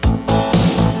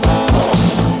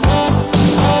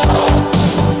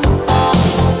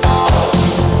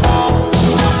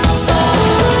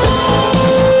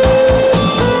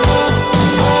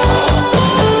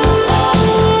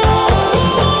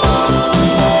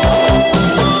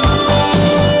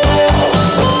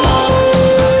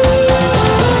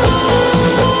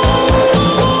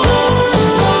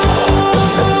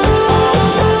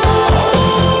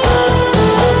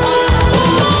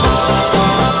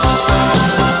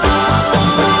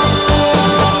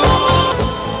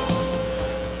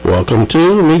Welcome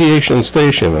to Mediation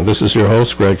Station, and this is your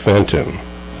host, Greg Fenton.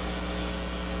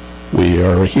 We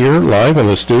are here live in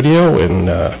the studio in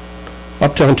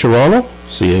Uptown Toronto,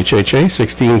 CHHA,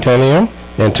 1610 AM.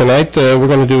 And tonight we're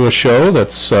going to do a show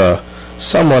that's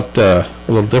somewhat a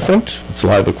little different. It's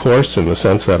live, of course, in the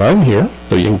sense that I'm here.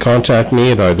 So you can contact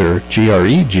me at either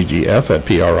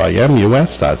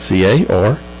greggf@primus.ca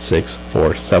or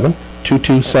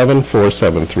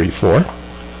 647-227-4734.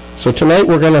 So tonight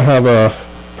we're going to have a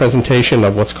presentation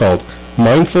of what's called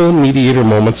Mindful Mediator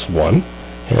Moments 1.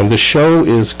 And the show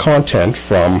is content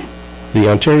from the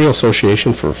Ontario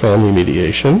Association for Family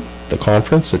Mediation, the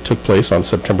conference that took place on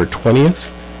September 20th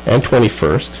and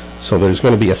 21st. So there's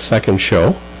going to be a second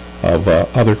show of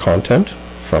other content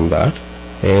from that.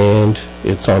 And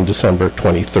it's on December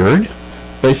 23rd.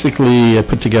 Basically, I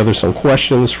put together some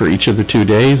questions for each of the 2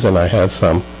 days, and I had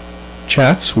some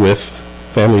chats with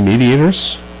family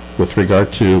mediators with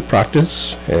regard to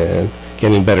practice and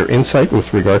getting better insight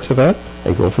with regard to that,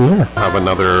 and go from there. I have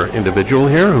another individual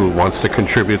here who wants to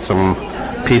contribute some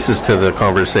pieces to the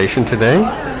conversation today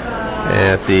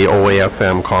at the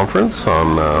OAFM conference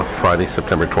on Friday,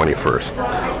 September 21st.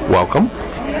 Welcome.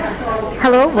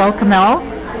 Hello, welcome all.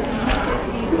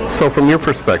 So from your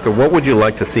perspective, what would you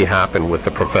like to see happen with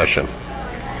the profession?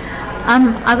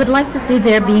 I would like to see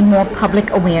there be more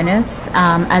public awareness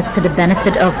as to the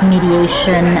benefit of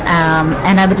mediation,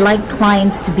 and I would like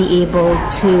clients to be able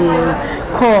to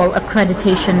call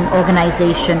accreditation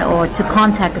organization or to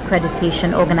contact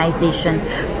accreditation organization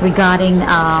regarding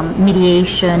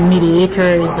mediation,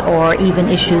 mediators, or even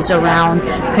issues around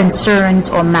concerns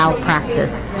or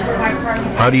malpractice.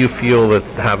 How do you feel that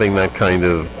having that kind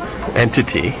of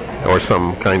entity or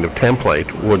some kind of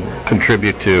template would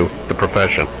contribute to the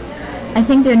profession? I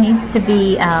think there needs to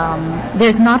be,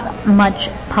 there's not much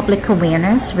public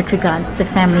awareness with regards to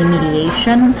family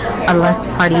mediation unless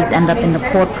parties end up in the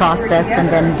court process and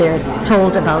then they're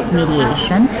told about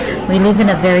mediation. We live in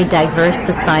a very diverse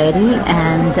society,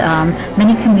 and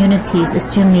many communities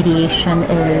assume mediation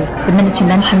is, the minute you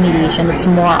mention mediation, it's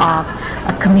more of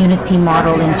a community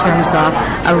model in terms of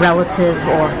a relative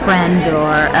or friend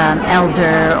or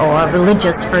elder or a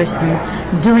religious person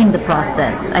doing the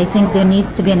process. I think there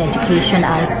needs to be an education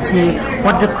as to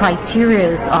what the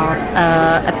criteria of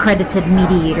accredited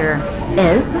mediator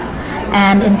is.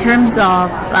 And in terms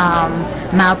of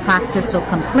malpractice or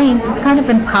complaints, it's kind of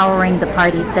empowering the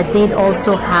parties that they'd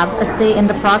also have a say in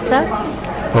the process.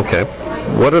 Okay.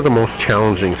 What are the most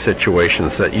challenging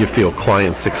situations that you feel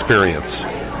clients experience?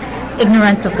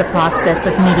 Ignorance of the process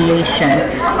of mediation,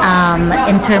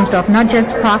 in terms of not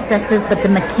just processes but the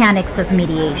mechanics of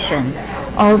mediation.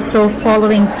 Also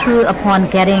following through upon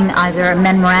getting either a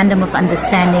memorandum of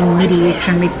understanding,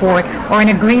 mediation report, or an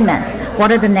agreement.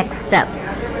 What are the next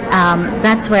steps?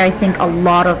 That's where I think a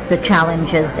lot of the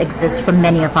challenges exist for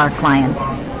many of our clients.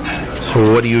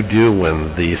 So what do you do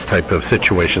when these type of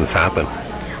situations happen?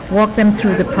 Walk them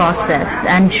through the process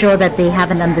and ensure that they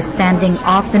have an understanding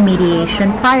of the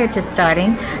mediation prior to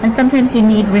starting. And sometimes you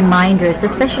need reminders,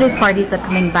 especially if parties are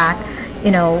coming back,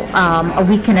 you know, a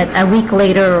week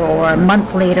later or a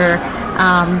month later.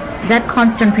 That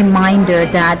constant reminder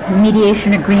that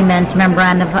mediation agreements,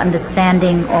 memorandum of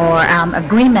understanding, or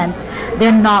agreements,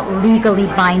 they're not legally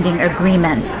binding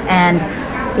agreements. And,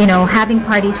 you know, having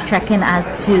parties check in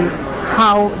as to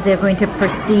how they're going to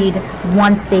proceed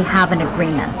once they have an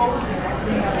agreement.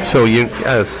 So you,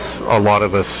 as a lot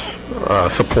of us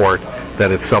support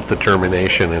that it's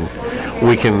self-determination, and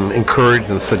we can encourage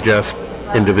and suggest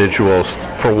individuals,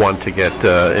 for one, to get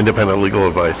independent legal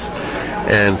advice.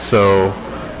 And so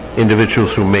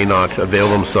individuals who may not avail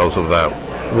themselves of that,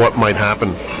 what might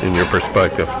happen in your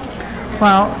perspective?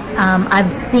 Well,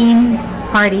 I've seen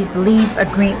parties leave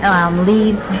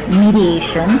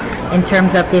mediation in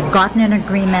terms of they've gotten an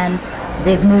agreement,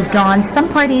 they've moved on. Some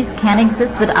parties can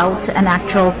exist without an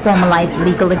actual formalized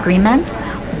legal agreement,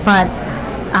 but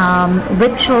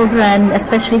with children,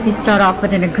 especially if you start off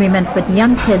with an agreement with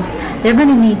young kids, there are going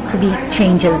to need to be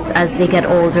changes as they get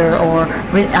older, or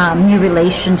new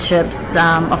relationships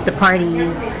of the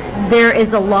parties. There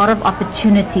is a lot of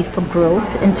opportunity for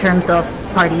growth in terms of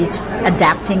parties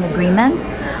adapting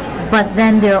agreements. But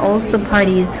then there are also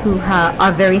parties who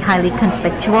are very highly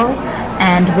conflictual,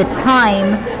 and with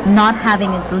time, not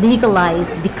having it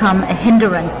legalized become a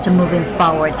hindrance to moving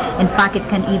forward. In fact, it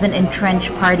can even entrench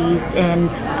parties in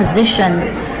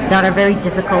positions that are very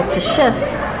difficult to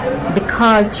shift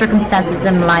because circumstances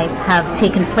in life have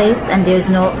taken place and there's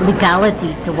no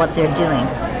legality to what they're doing.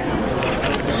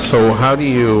 So how do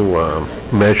you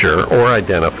measure or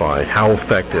identify how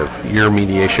effective your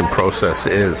mediation process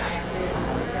is?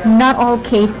 Not all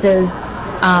cases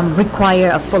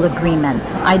require a full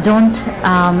agreement. I don't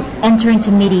enter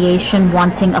into mediation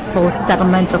wanting a full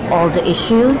settlement of all the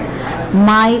issues.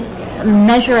 My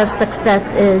measure of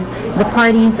success is the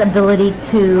parties' ability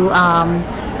to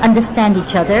understand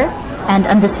each other and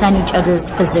understand each other's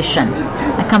position.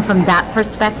 I come from that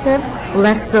perspective,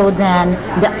 less so than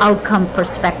the outcome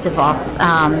perspective of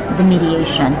the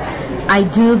mediation. I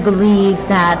do believe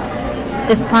that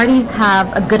if parties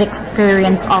have a good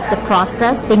experience of the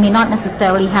process, they may not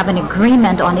necessarily have an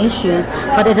agreement on issues,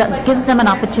 but it gives them an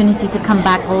opportunity to come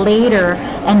back later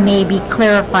and maybe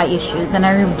clarify issues. And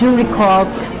I do recall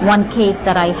one case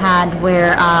that I had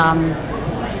where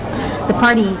the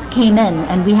parties came in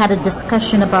and we had a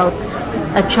discussion about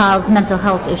a child's mental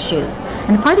health issues.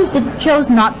 And the parties chose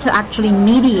not to actually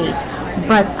mediate,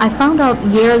 but I found out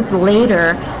years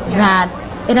later that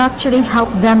it actually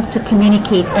helped them to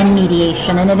communicate in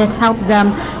mediation, and it helped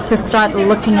them to start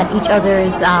looking at each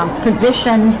other's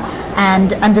positions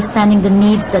and understanding the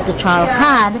needs that the child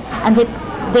had, and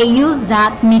they used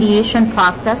that mediation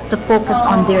process to focus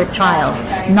on their child,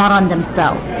 not on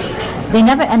themselves. They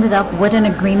never ended up with an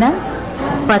agreement,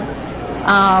 but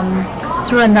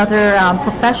through another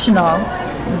professional,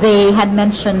 they had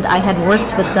mentioned I had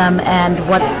worked with them and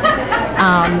what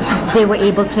they were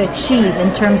able to achieve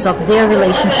in terms of their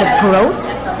relationship growth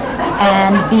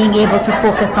and being able to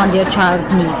focus on their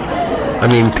child's needs. I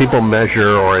mean, people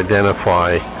measure or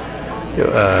identify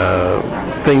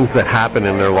things that happen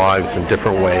in their lives in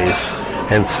different ways.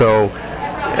 And so,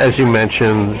 as you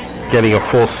mentioned, getting a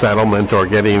full settlement or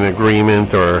getting an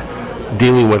agreement or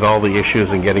dealing with all the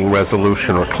issues and getting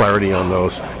resolution or clarity on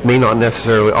those may not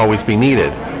necessarily always be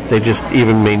needed. They just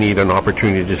even may need an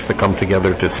opportunity just to come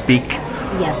together to speak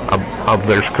of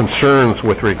their concerns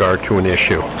with regard to an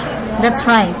issue. That's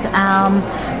right.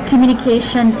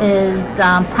 Communication is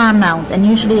paramount, and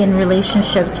usually in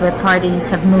relationships where parties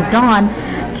have moved on,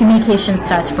 communication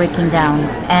starts breaking down.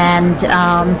 And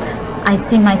I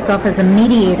see myself as a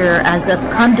mediator, as a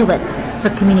conduit for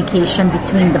communication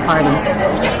between the parties.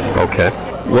 Okay.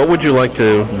 What would you like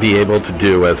to be able to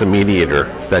do as a mediator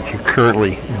that you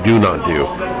currently do not do?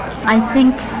 I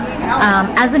think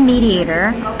as a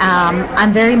mediator,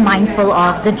 I'm very mindful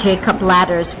of the Jacob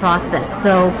Ladders process.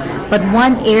 But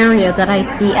one area that I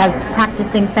see as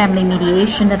practicing family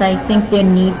mediation that I think there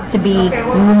needs to be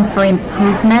room for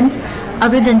improvement,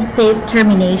 other than safe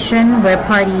termination where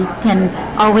parties can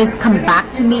always come back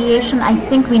to mediation, I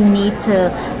think we need to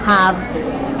have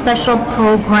special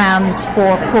programs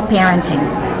for co-parenting.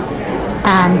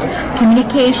 And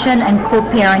communication and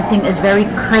co-parenting is very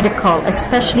critical,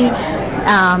 especially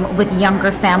with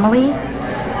younger families.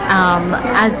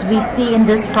 As we see in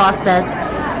this process,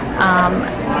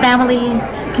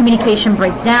 families' communication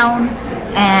break down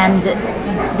and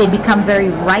they become very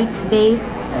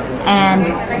right-based, and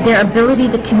their ability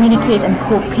to communicate and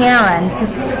co-parent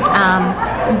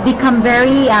become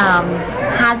very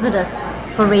hazardous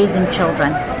for raising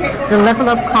children. The level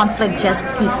of conflict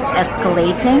just keeps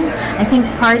escalating. I think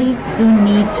parties do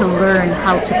need to learn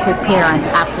how to co-parent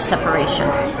after separation.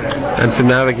 And to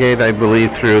navigate, I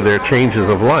believe, through their changes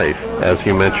of life. As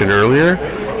you mentioned earlier,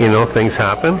 things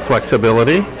happen,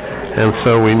 flexibility, and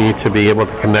so we need to be able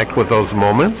to connect with those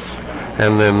moments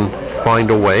and then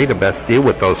find a way to best deal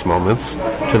with those moments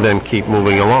to then keep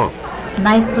moving along.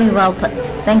 Nicely well put.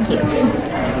 Thank you.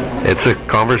 It's a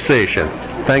conversation.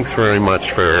 Thanks very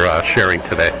much for sharing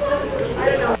today.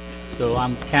 So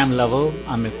I'm Cam Lovell.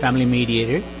 I'm a family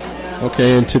mediator.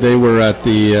 Okay, and today we're at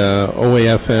the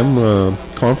OAFM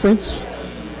conference,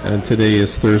 and today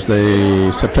is Thursday,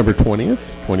 September 20th,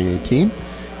 2018,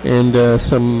 and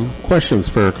some questions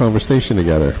for a conversation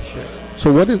together. Sure.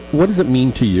 So what does it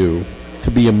mean to you to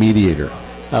be a mediator?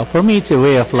 For me, it's a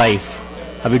way of life.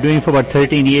 I've been doing it for about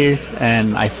 13 years,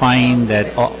 and I find that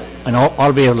in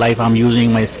all way of life, I'm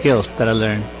using my skills that I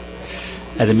learned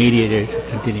as a mediator to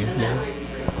continue. Yeah.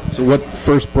 So what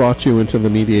first brought you into the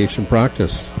mediation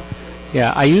practice?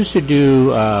 Yeah, I used to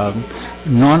do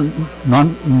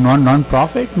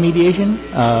non-profit mediation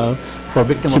for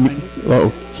victim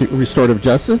offender. Restorative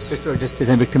justice? Restorative justice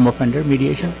and victim offender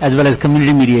mediation, as well as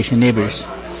community mediation, neighbors.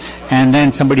 And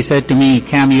then somebody said to me,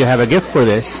 Cam, you have a gift for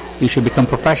this. You should become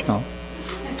professional.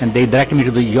 And they directed me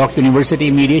to the York University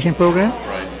mediation program.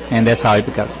 Right. And that's how I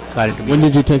got into it. When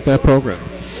did you take that program?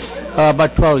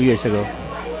 About 12 years ago.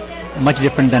 Much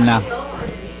different than now.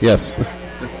 Yes.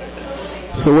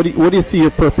 So what do you see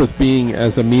your purpose being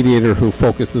as a mediator who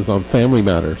focuses on family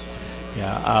matters?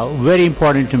 Yeah, very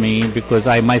important to me because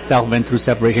I myself went through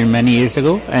separation many years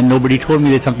ago, and nobody told me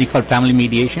there's something called family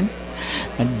mediation.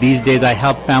 And these days I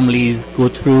help families go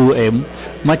through a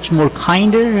much more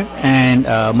kinder and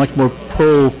much more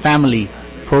pro-family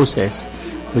process,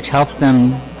 which helps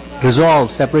them resolve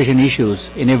separation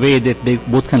issues in a way that they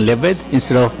both can live with,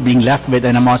 instead of being left with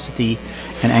animosity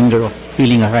and anger, of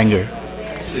feeling of anger.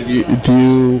 Do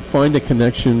you find a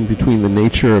connection between the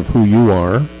nature of who you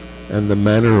are and the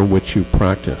manner in which you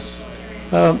practice?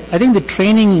 I think the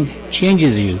training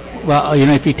changes you. Well,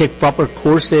 if you take proper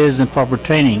courses and proper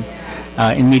training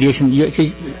in mediation,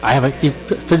 I have actually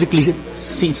physically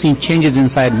seen changes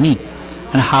inside me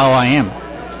and how I am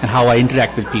and how I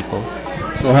interact with people.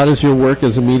 So how does your work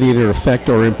as a mediator affect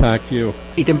or impact you?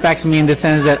 It impacts me in the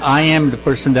sense that I am the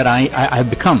person that I have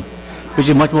become, which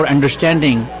is much more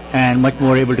understanding and much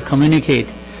more able to communicate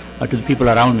to the people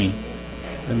around me.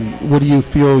 And what do you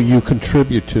feel you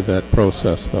contribute to that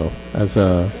process, though, as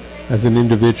an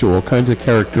individual? What kinds of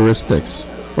characteristics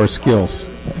or skills?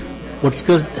 What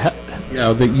skills?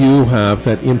 That you have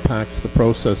that impacts the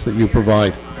process that you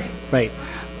provide. Right.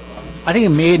 I think a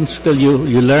main skill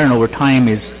you learn over time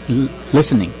is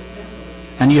listening.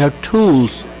 And you have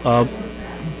tools.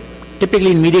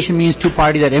 Typically in mediation means two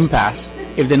parties at impasse.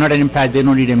 If they're not at impasse, they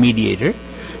don't need a mediator.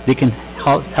 They can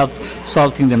help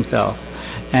solve things themselves.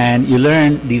 And you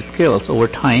learn these skills over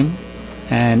time.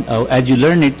 And as you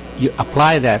learn it, you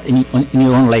apply that in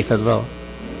your own life as well.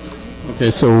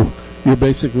 Okay, so you're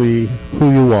basically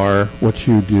who you are, what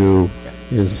you do,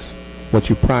 is what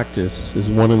you practice is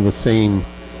one and the same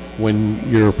when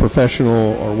you're a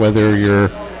professional or whether you're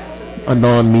a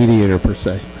non-mediator per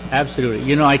se.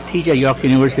 Absolutely. I teach at York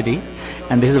University,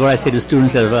 and this is what I say to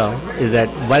students as well, is that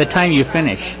by the time you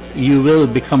finish, you will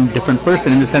become a different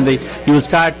person in the sense that you will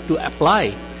start to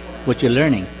apply what you're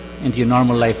learning into your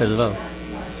normal life as well.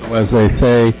 So as they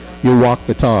say, you walk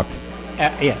the talk.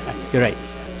 Yeah, you're right.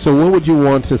 So what would you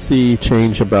want to see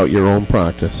change about your own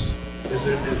practice?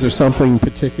 Is there something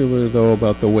particular, though,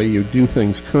 about the way you do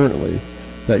things currently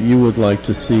that you would like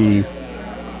to see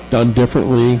done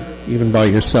differently, even by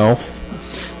yourself?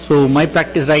 So my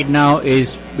practice right now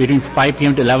is between 5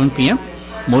 p.m. to 11 p.m.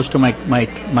 Most of my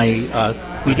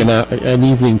meetings. An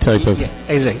evening type of... Yeah,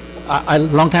 exactly. A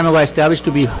long time ago I established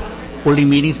to be holding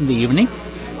meetings in the evening.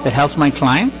 That helps my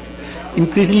clients.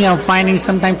 Increasingly I'm finding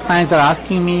sometimes clients are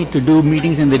asking me to do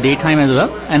meetings in the daytime as well,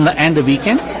 and the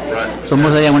weekends. Right. So most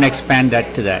of the time I want to expand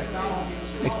that to that.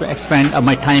 Expand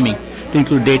my timing to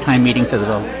include daytime meetings as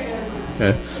well.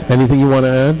 Okay. Anything you want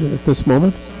to add at this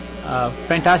moment?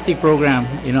 Fantastic program.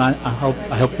 I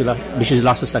hope you wish you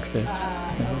lots of success.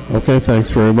 Okay, thanks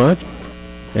very much.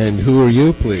 And who are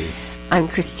you, please? I'm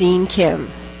Christine Kim.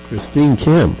 Christine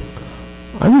Kim.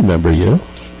 I remember you.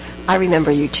 I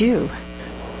remember you too.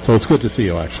 So it's good to see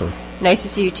you, actually. Nice to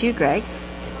see you too, Greg.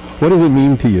 What does it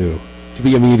mean to you to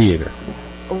be a mediator?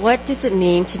 What does it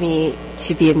mean to me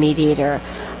to be a mediator?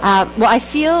 Well, I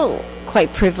feel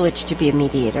quite privileged to be a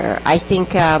mediator. I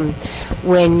think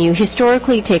when you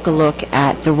historically take a look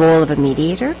at the role of a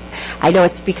mediator, I know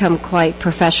it's become quite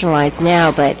professionalized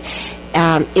now, but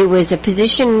it was a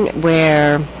position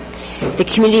where the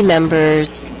community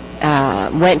members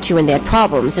went to when they had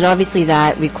problems, and obviously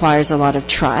that requires a lot of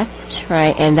trust,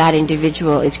 right? And that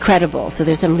individual is credible. So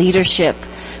there's some leadership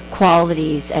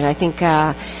qualities, and I think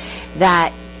that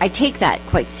I take that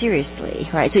quite seriously,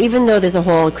 right? So even though there's a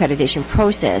whole accreditation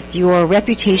process, your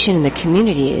reputation in the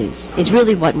community is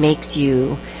really what makes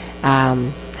you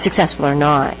successful or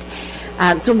not.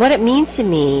 So what it means to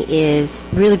me is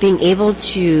really being able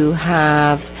to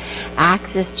have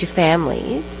access to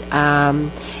families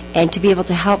and to be able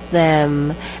to help them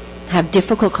have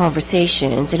difficult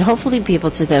conversations and hopefully be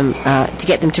able to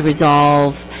get them to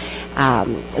resolve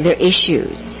their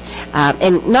issues,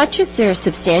 and not just their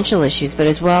substantial issues, but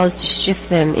as well as to shift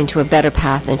them into a better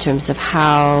path in terms of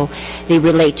how they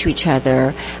relate to each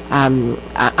other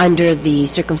under the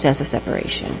circumstance of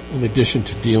separation. In addition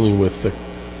to dealing with the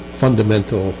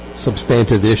fundamental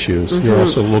substantive issues, you're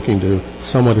also looking to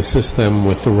somewhat assist them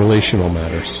with the relational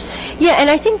matters. Yeah, and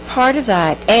I think part of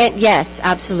that, and yes,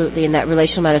 absolutely, in that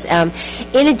relational matters.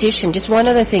 In addition, just one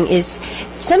other thing is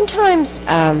sometimes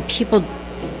people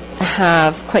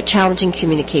have quite challenging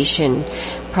communication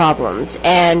problems,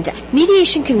 and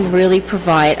mediation can really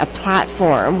provide a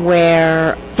platform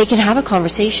where they can have a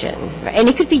conversation, right? And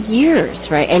it could be years,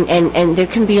 right? And there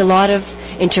can be a lot of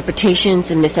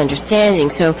interpretations and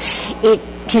misunderstandings, so it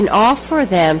can offer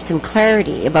them some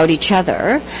clarity about each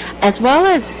other as well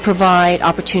as provide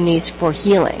opportunities for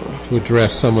healing. To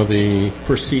address some of the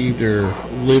perceived or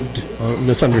lived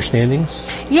misunderstandings?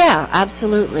 Yeah,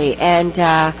 absolutely. And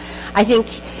I think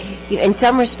in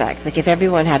some respects, like if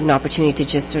everyone had an opportunity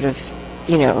to just sort of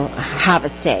have a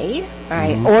say,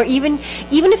 right? Or even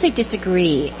if they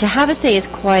disagree, to have a say is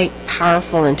quite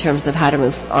powerful in terms of how to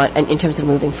move on, in terms of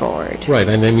moving forward. Right,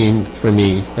 and I mean, for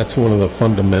me, that's one of the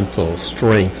fundamental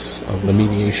strengths of the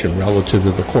mediation relative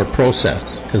to the court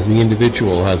process, because the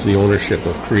individual has the ownership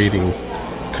of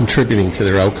contributing to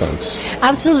their outcomes.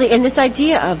 Absolutely, and this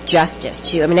idea of justice,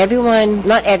 too. I mean,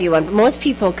 not everyone, but most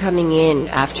people coming in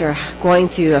after going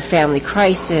through a family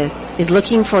crisis is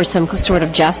looking for some sort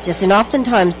of justice, and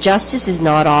oftentimes justice is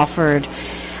not offered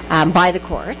by the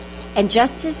courts, and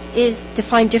justice is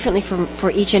defined differently for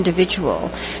each individual.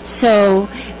 So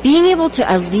being able to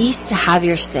at least have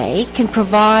your say can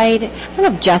provide, I don't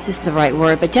know if justice is the right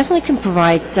word, but definitely can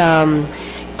provide some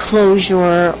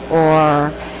closure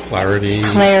or clarity,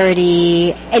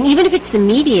 and even if it's the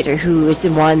mediator who is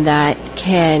the one that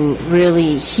can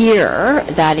really hear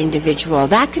that individual,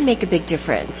 that can make a big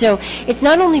difference. So it's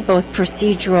not only both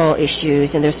procedural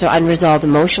issues and there's so unresolved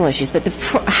emotional issues, but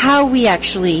how we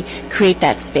actually create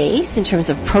that space in terms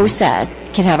of process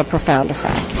can have a profound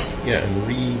effect. Yeah, and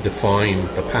redefine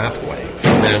the pathway for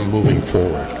them moving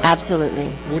forward. Absolutely.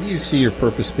 What do you see your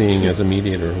purpose being as a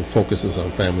mediator who focuses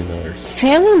on family matters?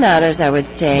 Family matters, I would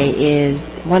say,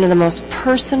 is one of the most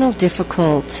personal,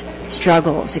 difficult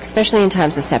struggles, especially in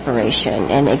times of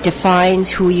separation. And it defines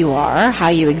who you are, how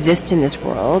you exist in this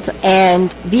world.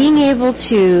 And being able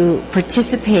to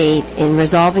participate in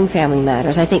resolving family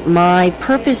matters, I think my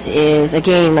purpose is,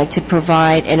 again, like to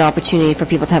provide an opportunity for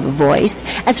people to have a voice,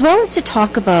 as well as to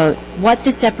talk about what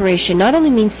the separation not only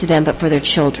means to them, but for their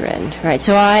children, right?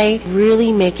 So I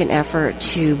really make an effort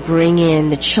to bring in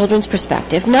the children's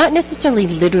perspective, not necessarily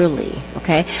literally,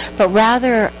 okay, but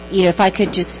rather, if I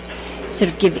could just sort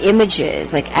of give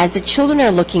images, like as the children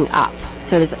are looking up,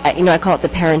 so there's, I call it the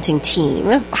parenting team.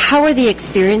 How are they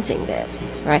experiencing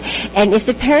this, right? And if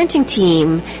the parenting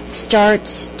team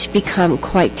starts to become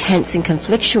quite tense and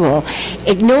conflictual,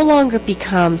 it no longer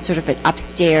becomes sort of an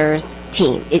upstairs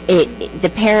team.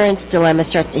 The parent's dilemma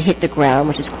starts to hit the ground,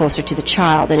 which is closer to the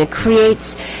child, and it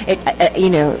creates,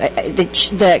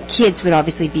 the kids would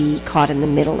obviously be caught in the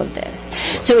middle of this.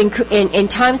 So in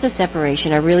times of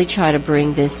separation, I really try to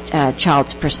bring this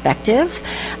child's perspective,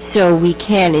 so we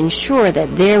can ensure that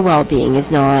their well-being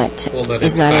is not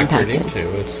impacted.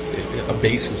 It's a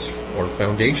basis or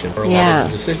foundation for a lot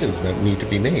of the decisions that need to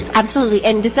be made. Absolutely.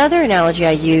 And this other analogy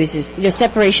I use is,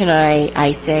 separation.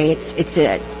 I say it's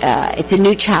a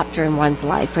new chapter in one's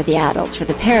life for the adults, for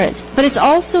the parents, but it's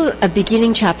also a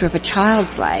beginning chapter of a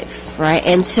child's life, right?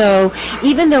 And so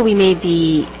even though we may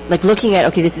be like looking at,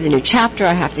 okay, this is a new chapter,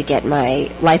 I have to get my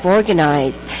life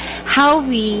organized, how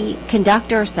we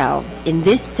conduct ourselves in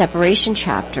this separation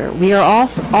chapter, we are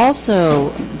also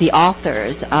the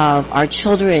authors of our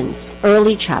children's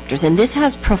early chapters, and this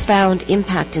has profound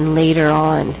impact in later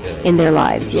on in their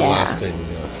lives. It's a lasting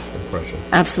impression.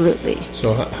 Absolutely.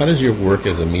 So how does your work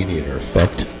as a mediator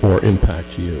affect or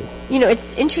impact you?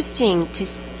 It's interesting to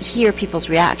hear people's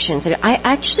reactions. I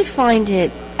actually find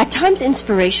it at times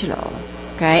inspirational.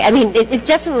 Okay, I mean, it's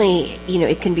definitely,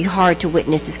 it can be hard to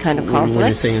witness this kind of conflict. When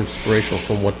you say inspirational,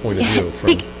 from what point of view?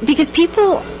 Because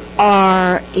people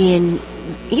are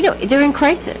they're in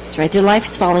crisis, right? Their life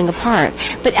is falling apart.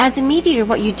 But as a mediator,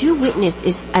 what you do witness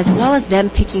is, as well as them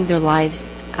picking their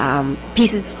lives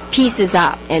pieces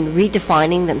up and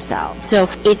redefining themselves. So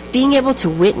it's being able to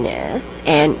witness,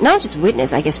 and not just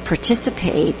witness, I guess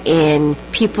participate in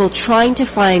people trying to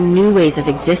find new ways of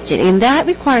existing. And that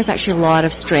requires actually a lot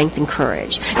of strength and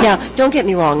courage. Now, don't get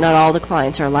me wrong, not all the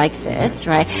clients are like this,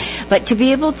 right? But to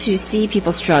be able to see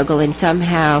people struggle and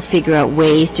somehow figure out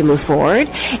ways to move forward.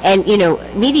 And,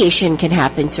 mediation can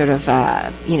happen sort of,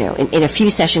 in a few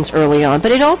sessions early on,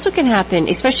 but it also can happen,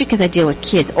 especially because I deal with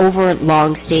kids, over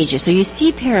long stages. So you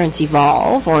see parents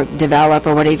evolve or develop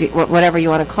or whatever you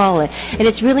want to call it. And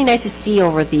it's really nice to see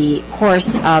over the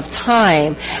course of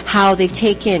time how they've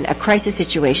taken a crisis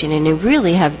situation and they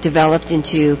really have developed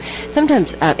into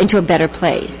a better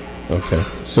place. Okay.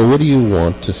 So what do you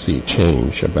want to see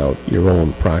change about your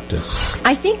own practice?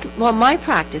 I think, my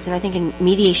practice, and I think in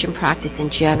mediation practice in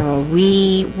general,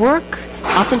 we work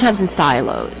oftentimes in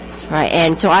silos, right?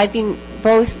 And so I've been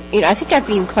both, I think I've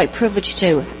been quite privileged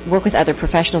to work with other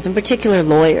professionals, in particular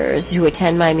lawyers who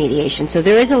attend my mediation. So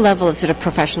there is a level of sort of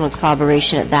professional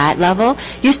collaboration at that level.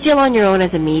 You're still on your own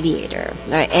as a mediator,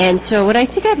 right? And so what I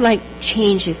think I'd like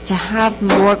change is to have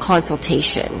more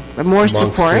consultation or more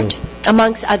support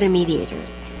amongst other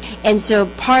mediators. And so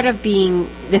part of the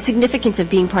significance of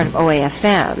being part of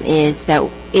OAFM is that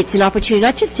it's an opportunity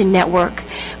not just to network,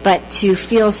 but to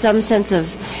feel some sense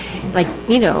of like,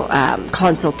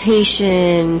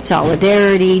 consultation,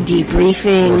 solidarity,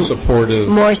 debriefing.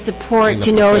 More support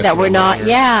to know that we're not,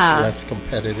 less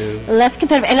competitive.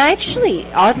 And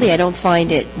oddly, I don't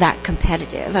find it that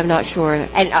competitive. I'm not sure.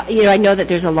 And, I know that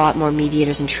there's a lot more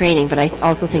mediators in training, but I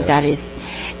also think there's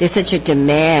such a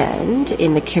demand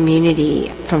in the community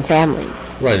from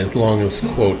families. Right, as long as,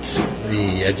 quote,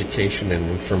 the education and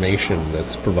information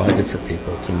that's provided for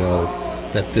people to know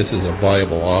that this is a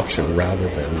viable option rather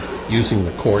than using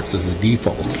the courts as a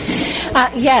default.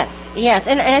 Yes.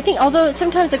 And I think although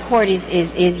sometimes the court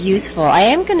is useful, I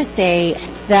am going to say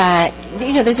that,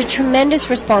 there's a tremendous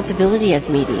responsibility as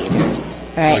mediators,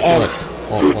 right? Like what?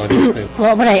 Why do you say that?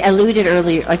 Well, when I alluded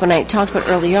earlier, like when I talked about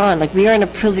early on, like we are in a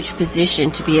privileged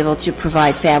position to be able to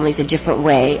provide families a different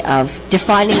way of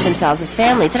defining themselves as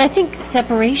families. And I think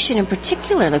separation in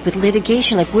particular, like with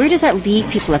litigation, like where does that leave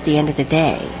people at the end of the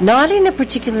day? Not in a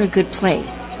particularly good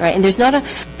place, right? And there's not a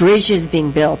bridges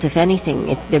being built. If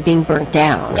anything, they're being burnt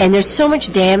down. And there's so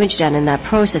much damage done in that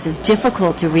process. It's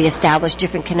difficult to reestablish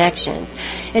different connections.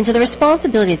 And so the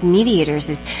responsibility as mediators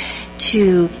is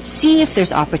to see if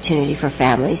there's opportunity for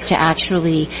families to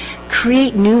actually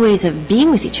create new ways of being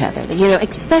with each other,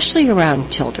 especially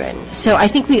around children. So I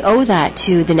think we owe that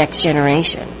to the next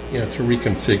generation. Yeah, to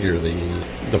reconfigure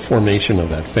the formation of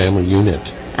that family unit.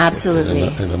 Absolutely.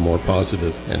 In a more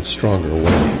positive and stronger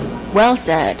way. Well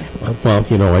said.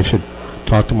 Well, I should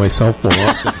talk to myself more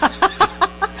often.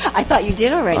 I thought you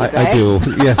did already, Greg. I do,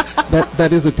 yeah.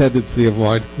 That is a tendency of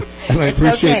mine. And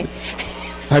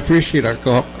I appreciate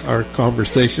our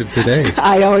conversation today.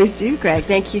 I always do, Greg.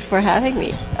 Thank you for having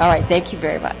me. All right, thank you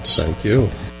very much. Thank you.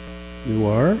 You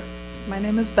are? My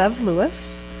name is Bev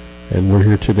Lewis. And we're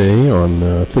here today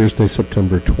on Thursday,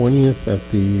 September 20th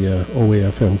at the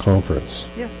OAFM conference.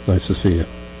 Yes. Nice to see you.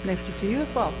 Nice to see you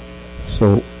as well.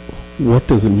 So, what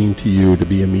does it mean to you to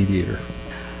be a mediator?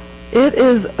 It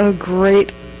is a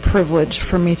great privilege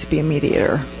for me to be a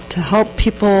mediator, to help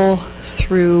people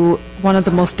through one of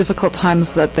the most difficult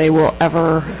times that they will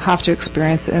ever have to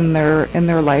experience in their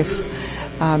life,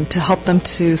 to help them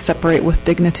to separate with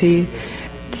dignity,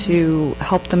 to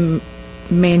help them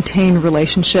maintain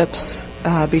relationships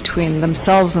between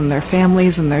themselves and their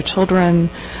families and their children.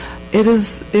 It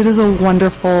is a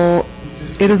wonderful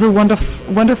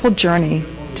journey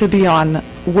to be on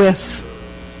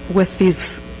with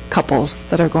these couples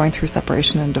that are going through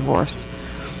separation and divorce.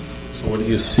 So what do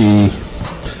you see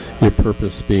your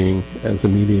purpose being as a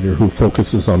mediator who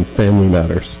focuses on family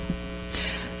matters?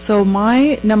 So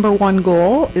my number one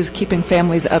goal is keeping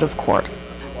families out of court.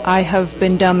 I have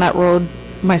been down that road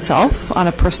myself on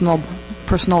a personal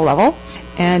level,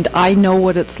 and I know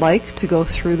what it's like to go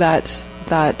through that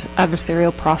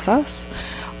adversarial process.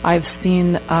 I've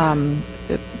seen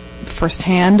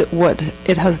firsthand what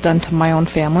it has done to my own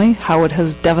family, how it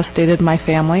has devastated my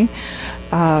family,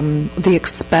 the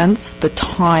expense, the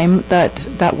time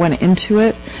that went into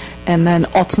it, and then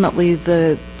ultimately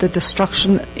the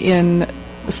destruction in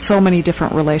so many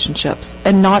different relationships,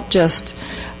 and not just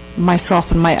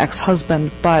myself and my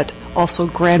ex-husband, but also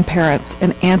grandparents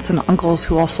and aunts and uncles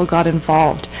who also got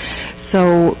involved.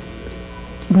 So,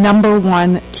 number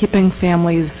one, keeping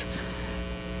families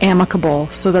amicable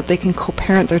so that they can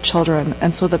co-parent their children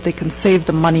and so that they can save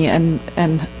the money and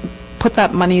put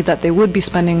that money that they would be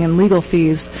spending in legal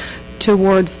fees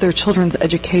towards their children's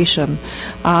education.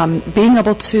 Being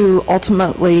able to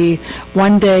ultimately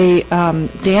one day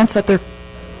dance at their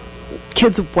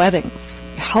kids' weddings,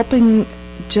 helping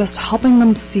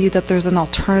them see that there's an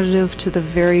alternative to the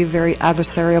very, very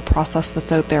adversarial process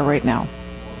that's out there right now.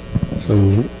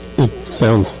 So it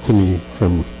sounds to me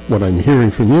from what I'm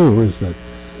hearing from you is that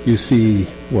you see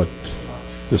what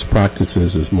this practice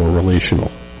is more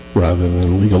relational rather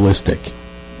than legalistic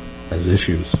as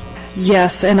issues.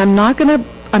 Yes, and I'm not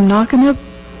gonna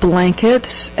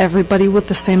blanket everybody with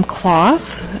the same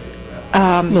cloth.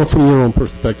 No, from your own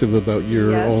perspective about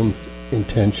your own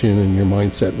intention and your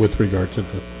mindset with regard to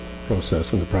the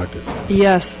process and the practice.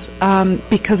 Yes,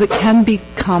 because it can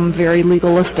become very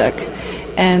legalistic.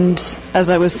 And as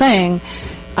I was saying,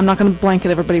 I'm not going to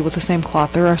blanket everybody with the same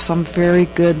cloth. There are some very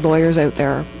good lawyers out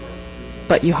there,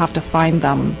 but you have to find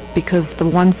them, because the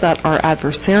ones that are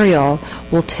adversarial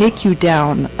will take you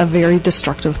down a very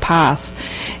destructive path.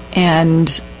 And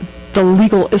the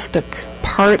legalistic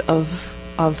part of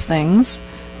things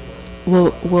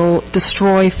will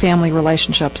destroy family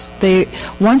relationships.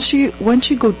 Once you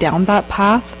go down that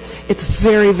path, it's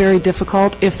very, very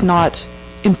difficult, if not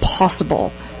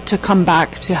impossible, to come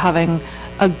back to having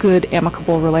a good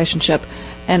amicable relationship.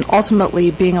 and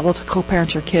ultimately being able to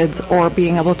co-parent your kids or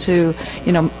being able to,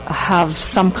 have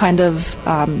some kind of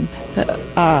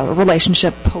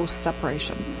relationship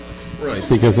post-separation. Right.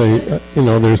 Because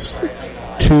there's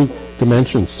two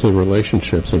dimensions to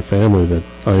relationships and family that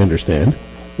I understand.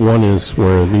 One is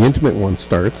where the intimate one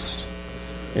starts,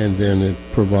 and then it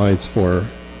provides for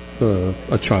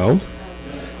a child.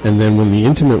 And then when the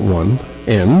intimate one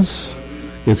ends,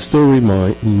 it still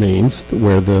remains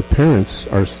where the parents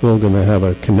are still going to have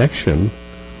a connection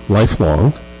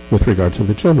lifelong with regard to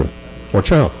the children or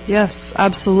child. Yes,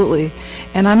 absolutely.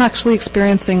 And I'm actually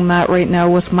experiencing that right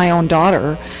now with my own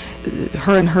daughter.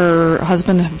 Her and her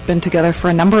husband have been together for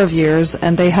a number of years,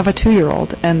 and they have a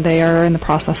 2-year-old, and they are in the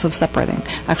process of separating.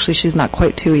 Actually, she's not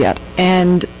quite 2 yet.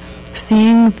 And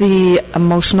seeing the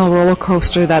emotional roller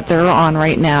coaster that they're on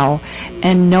right now,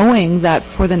 and knowing that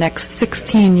for the next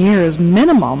 16 years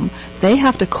minimum, they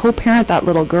have to co-parent that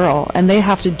little girl, and they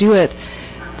have to do it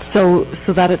so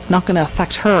that it's not going to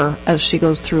affect her as she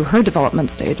goes through her development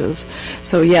stages.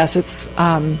 So yes, it's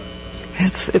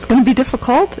going to be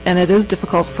difficult, and it is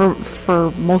difficult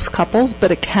for most couples,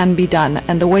 but it can be done.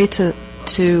 And the way to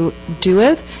do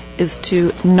it is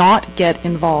to not get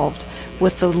involved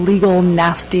with the legal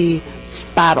nasty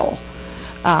battle.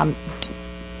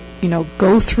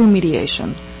 Go through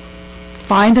mediation.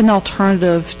 Find an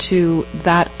alternative to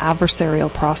that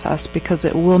adversarial process, because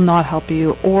it will not help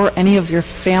you or any of your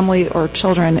family or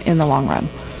children in the long run.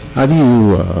 How do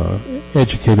you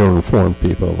educate or inform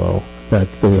people, though, that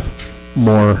the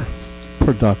more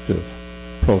productive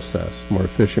process, more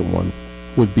efficient one,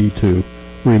 would be to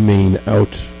remain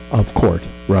out of court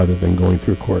rather than going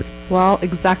through court? Well,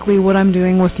 exactly what I'm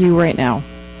doing with you right now.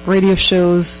 Radio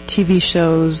shows, TV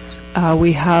shows.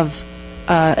 We have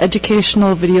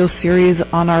educational video series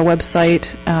on our website,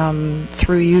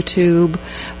 through YouTube,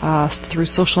 through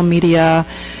social media.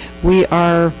 We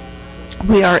are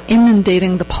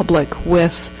inundating the public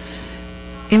with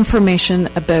information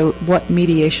about what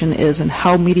mediation is and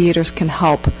how mediators can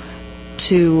help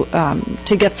to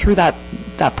get through that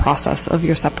process of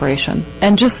your separation,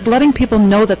 and just letting people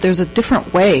know that there's a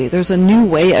different way. There's a new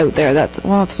way out there.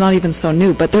 It's not even so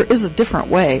new, but there is a different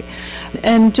way.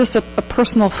 And just a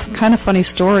personal kind of funny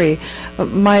story.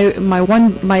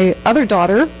 My other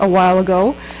daughter a while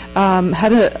ago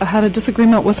had a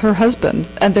disagreement with her husband,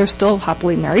 and they're still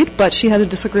happily married, but she had a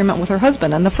disagreement with her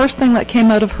husband, and the first thing that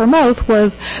came out of her mouth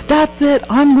was, "That's it,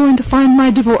 I'm going to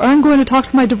talk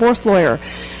to my divorce lawyer."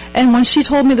 And when she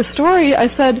told me the story, I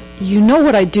said, "You know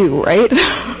what I do, right?"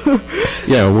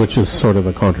 Yeah, which is sort of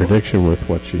a contradiction with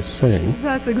what she's saying.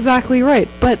 That's exactly right.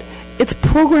 But it's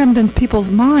programmed in people's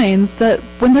minds that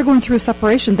when they're going through a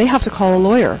separation, they have to call a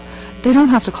lawyer. They don't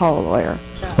have to call a lawyer.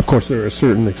 Of course, there are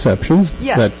certain exceptions.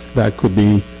 Yes. That could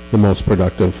be the most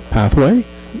productive pathway,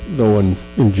 though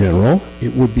in general,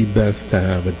 it would be best to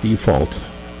have a default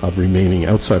of remaining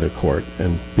outside of court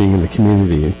and being in the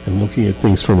community and looking at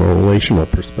things from a relational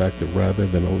perspective rather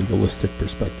than a legalistic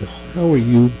perspective. How have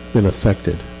you been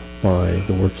affected by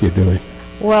the work you're doing?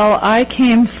 Well, I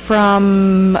came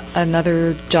from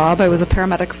another job. I was a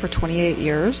paramedic for 28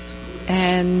 years.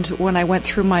 And when I went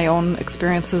through my own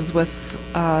experiences with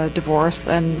divorce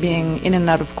and being in and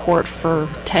out of court for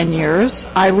 10 years,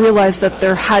 I realized that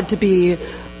there had to be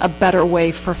a better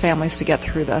way for families to get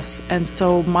through this. And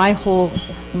so my whole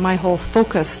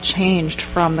focus changed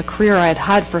from the career I had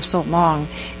had for so long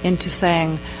into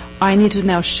saying, I need to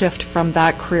now shift from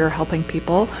that career helping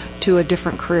people to a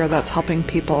different career that's helping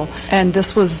people. And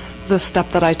this was the step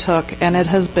that I took, and it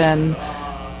has been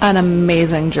an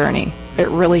amazing journey. It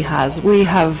really has. We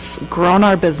have grown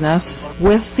our business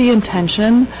with the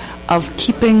intention of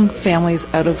keeping families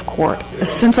out of court.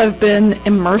 Since I've been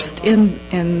immersed in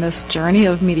this journey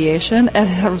of mediation, it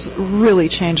has really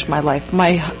changed my life.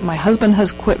 My husband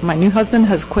has quit. My new husband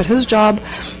has quit his job.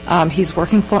 He's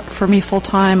working for me full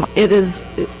time. It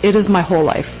is my whole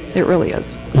life. It really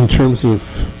is. In terms of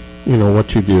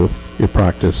what you do, your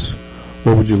practice,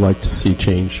 what would you like to see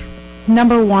change?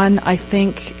 Number one, I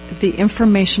think the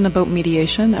information about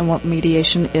mediation and what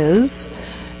mediation is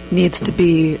needs to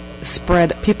be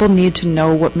spread. People need to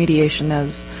know what mediation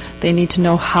is. They need to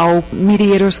know how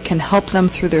mediators can help them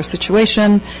through their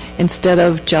situation instead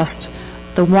of just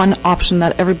the one option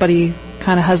that everybody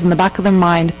kind of has in the back of their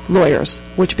mind, lawyers,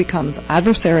 which becomes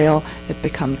adversarial, it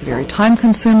becomes very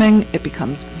time-consuming, it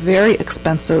becomes very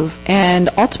expensive, and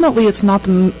ultimately it's not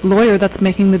the lawyer that's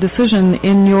making the decision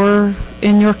in your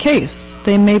in your case.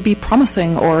 They may be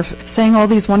promising or saying all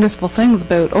these wonderful things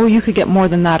about, oh, you could get more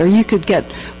than that, or you could get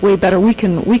way better. We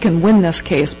can win this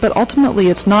case. But ultimately,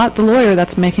 it's not the lawyer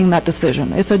that's making that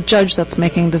decision. It's a judge that's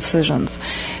making the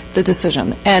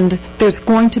decision. And there's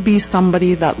going to be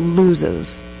somebody that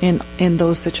loses in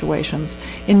those situations.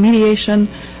 In mediation,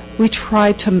 we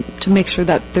try to make sure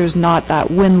that there's not that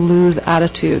win-lose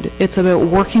attitude. It's about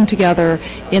working together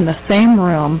in the same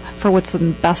room for what's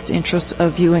in the best interest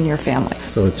of you and your family.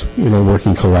 So it's,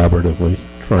 working collaboratively,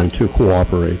 trying to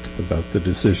cooperate about the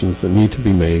decisions that need to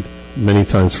be made, many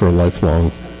times for a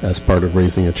lifelong, as part of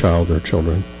raising a child or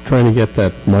children. Trying to get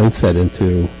that mindset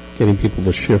into getting people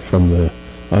to shift from the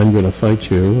I'm going to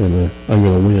fight you and I'm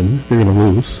going to win, you're going to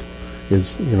lose,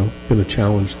 is, been a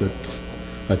challenge that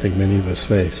I think many of us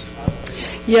face.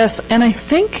 Yes, and I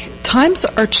think times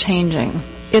are changing.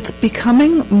 It's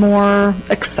becoming more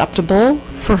acceptable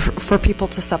for people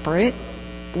to separate.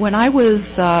 When I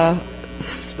was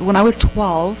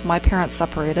 12, my parents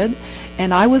separated,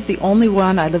 and I was the only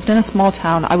one. I lived in a small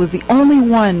town. I was the only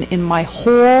one in my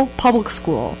whole public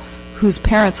school whose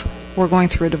parents were going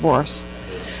through a divorce.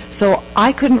 So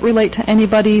I couldn't relate to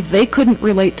anybody. They couldn't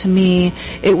relate to me.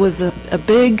 It was a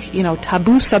big,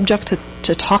 taboo subject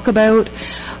to talk about.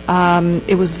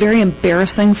 It was very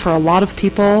embarrassing for a lot of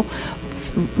people.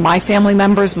 My family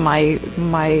members, my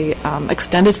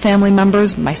extended family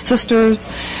members, my sisters.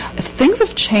 Things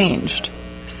have changed.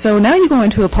 So now you go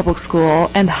into a public school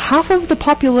and half of the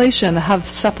population have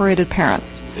separated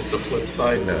parents. It's a flip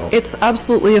side now. It's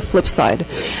absolutely a flip side.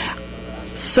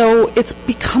 So it's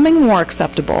becoming more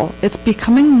acceptable. It's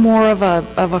becoming more of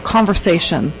a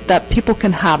conversation that people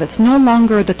can have. It's no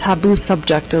longer the taboo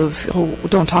subject of, oh,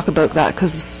 don't talk about that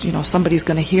because, somebody's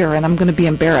going to hear and I'm going to be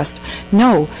embarrassed.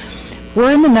 No,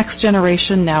 we're in the next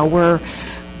generation now where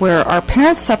our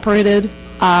parents separated,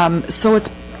 so it's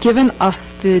given us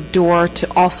the door to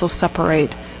also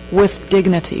separate with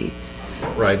dignity.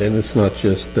 Right, and it's not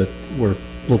just that we're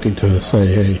looking to say,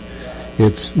 hey,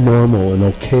 it's normal and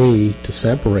okay to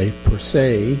separate per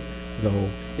se, though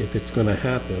if it's going to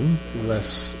happen,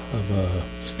 less of a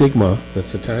stigma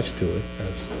that's attached to it,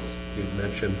 as you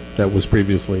mentioned, that was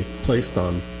previously placed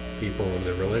on people in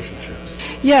their relationships.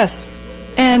 Yes,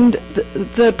 and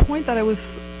the point that I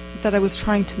was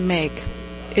trying to make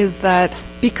is that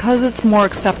because it's more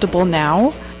acceptable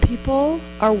now, people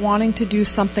are wanting to do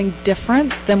something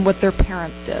different than what their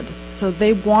parents did. So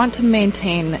they want to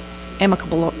maintain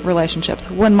amicable relationships.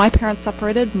 When my parents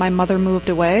separated, my mother moved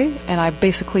away, and I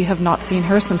basically have not seen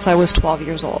her since I was 12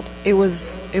 years old. It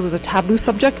was a taboo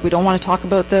subject. We don't want to talk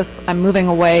about this. I'm moving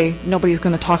away. Nobody's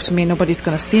going to talk to me. Nobody's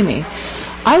going to see me.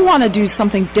 I want to do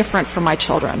something different for my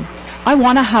children. I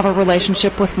want to have a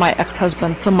relationship with my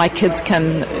ex-husband so my kids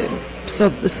can, so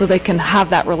they can have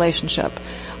that relationship.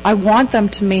 I want them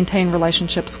to maintain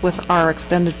relationships with our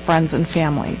extended friends and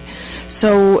family.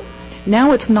 So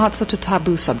now it's not such a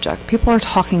taboo subject. People are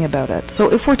talking about it.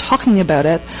 So if we're talking about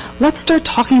it, let's start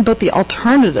talking about the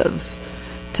alternatives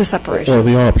to separation. Or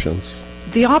the options.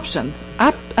 The options.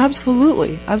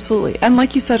 Absolutely. Absolutely. And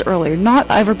like you said earlier, not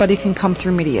everybody can come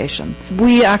through mediation.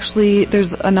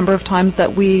 There's a number of times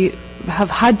that we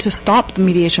have had to stop the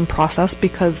mediation process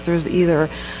because there's either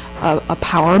a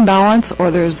power imbalance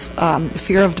or there's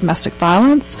fear of domestic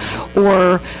violence,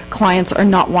 or clients are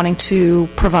not wanting to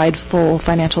provide full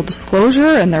financial disclosure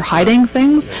and they're hiding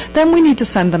things. Then we need to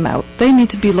send them out. They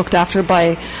need to be looked after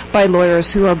by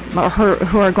lawyers who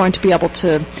are going to be able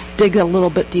to dig a little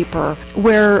bit deeper.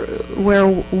 Where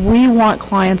we want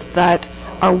clients that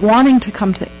are wanting to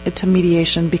come to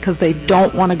mediation because they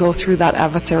don't want to go through that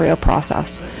adversarial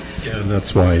process. Yeah, and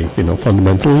that's why,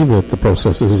 fundamentally that the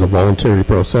process is a voluntary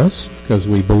process, because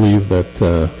we believe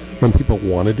that when people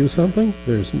want to do something,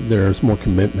 there's more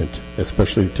commitment,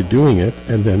 especially to doing it,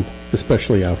 and then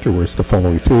especially afterwards to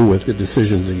following through with the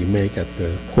decisions that you make at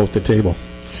the table.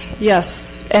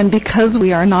 Yes, and because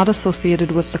we are not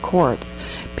associated with the courts,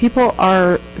 people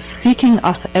are seeking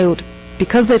us out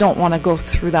because they don't want to go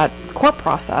through that court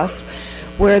process,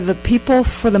 where the people,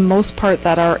 for the most part,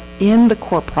 that are in the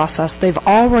court process, they've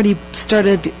already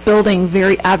started building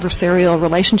very adversarial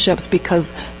relationships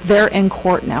because they're in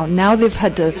court now. Now they've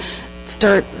had to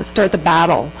start the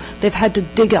battle. They've had to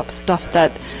dig up stuff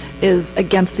that is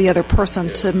against the other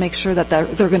person to make sure that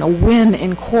they're going to win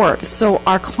in court. So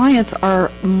our clients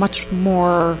are much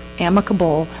more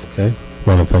amicable. Okay.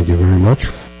 Well, thank you very much.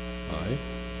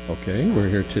 Okay, we're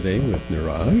here today with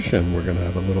Niraj, and we're going to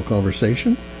have a little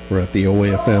conversation. We're at the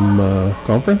OAFM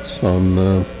conference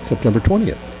on September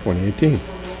 20th, 2018.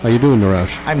 How you doing,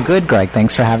 Niraj? I'm good, Greg.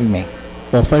 Thanks for having me.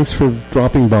 Well, thanks for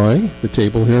dropping by the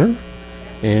table here.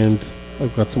 And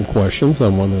I've got some questions. I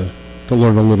want to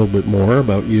learn a little bit more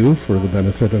about you for the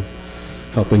benefit of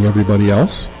helping everybody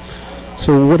else.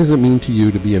 So what does it mean to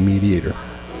you to be a mediator?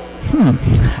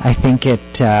 I think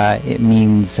it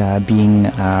means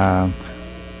being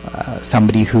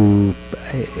somebody who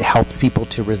helps people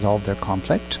to resolve their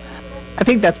conflict. I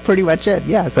think that's pretty much it.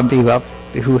 Yeah, somebody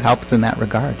who helps in that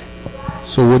regard.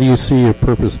 So what do you see your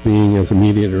purpose being as a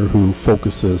mediator who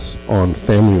focuses on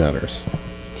family matters?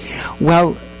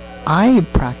 Well, I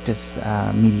practice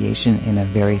mediation in a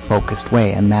very focused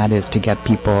way, and that is to get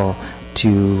people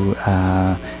to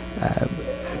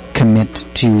commit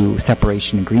to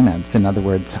separation agreements. In other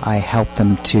words, I help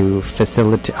them to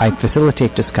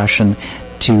facilitate discussion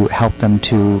to help them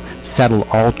to settle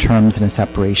all terms in a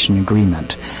separation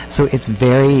agreement. So it's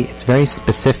very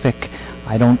specific.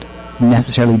 I don't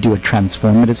necessarily do a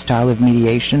transformative style of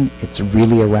mediation. It's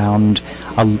really around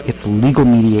it's a legal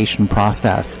mediation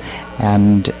process,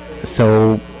 and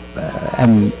so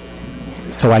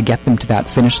I get them to that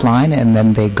finish line, and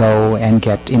then they go and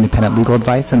get independent legal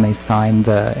advice, and they sign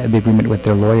the agreement with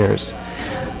their lawyers.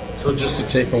 So just to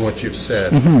take on what you've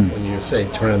said, when you say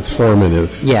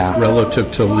transformative,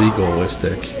 relative to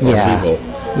legalistic or legal,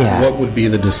 what would be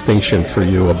the distinction for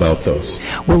you about those?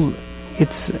 Well,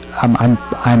 it's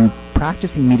I'm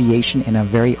practicing mediation in a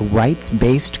very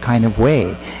rights-based kind of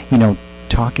way. You know,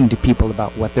 talking to people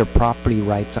about what their property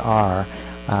rights are.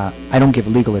 I don't give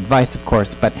legal advice, of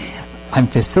course, but I'm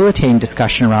facilitating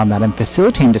discussion around that. I'm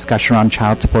facilitating discussion around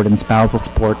child support and spousal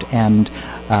support and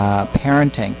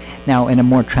parenting. Now, in a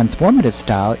more transformative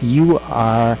style, you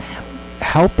are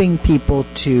helping people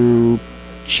to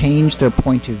change their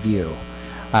point of view.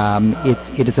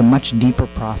 It is a much deeper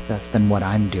process than what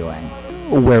I'm doing,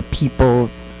 where people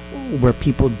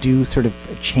do sort of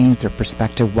change their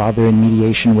perspective while they're in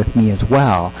mediation with me as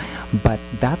well. But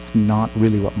that's not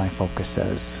really what my focus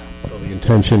is. So the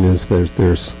intention is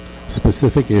there's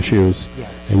specific issues,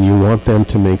 and you want them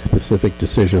to make specific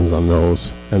decisions on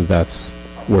those, and that's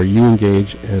where you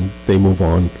engage and they move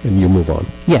on and you move on.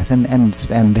 Yes,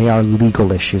 and they are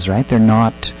legal issues, right? They're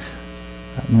not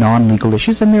non-legal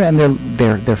issues, and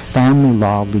they're family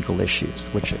law legal issues,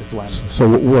 which is why. So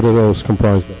what are those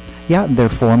comprised of? Yeah, there are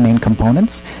four main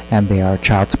components, and they are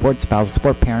child support, spousal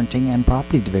support, parenting, and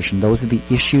property division. Those are the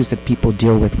issues that people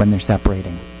deal with when they're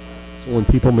separating. So when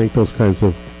people make those kinds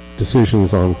of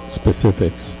decisions on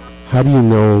specifics, how do you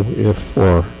know if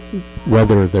or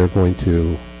whether they're going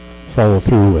to follow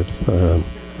through with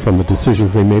from the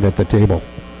decisions they made at the table?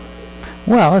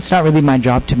 Well, it's not really my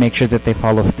job to make sure that they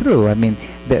follow through. I mean,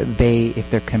 if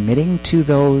they're committing to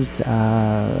those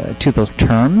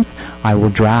terms, I will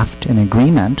draft an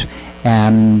agreement,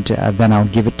 and then I'll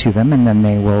give it to them, and then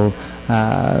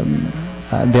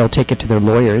they'll take it to their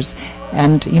lawyers.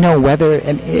 And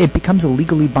and it becomes a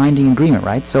legally binding agreement,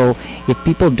 right? So if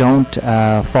people don't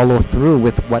follow through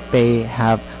with what they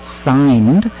have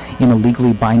signed in a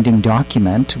legally binding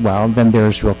document, well, then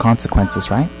there's real consequences,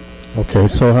 right? Okay,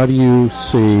 so how do you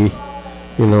see,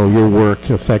 your work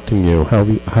affecting you?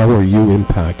 How are you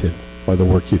impacted by the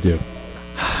work you do?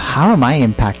 How am I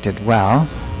impacted? Well,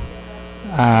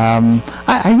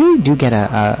 I really do get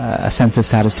a sense of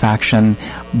satisfaction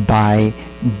by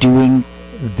doing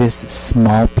this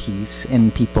small piece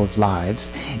in people's lives.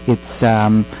 It's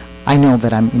I know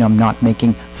that I'm not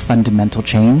making fundamental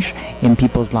change in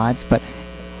people's lives, but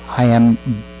I am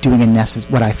doing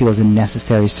what I feel is a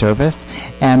necessary service,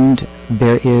 and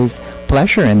there is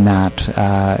pleasure in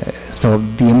that. So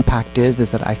the impact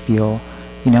is that I feel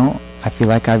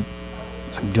like I'm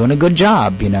doing a good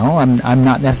job. I'm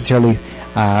not necessarily,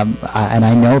 and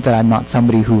I know that I'm not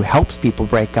somebody who helps people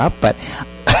break up, but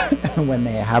when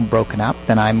they have broken up,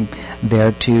 then I'm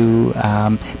there to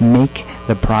make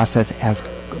the process as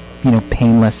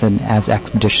painless and as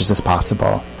expeditious as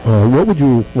possible. What would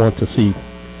you want to see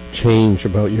change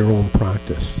about your own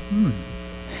practice?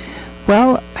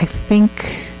 Well, I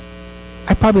think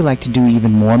I'd probably like to do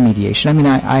even more mediation. I mean,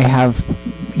 I have,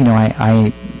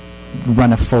 I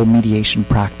run a full mediation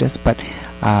practice, but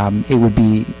it would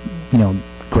be,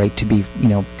 great to be,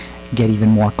 get even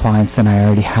more clients than I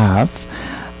already have.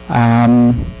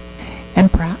 And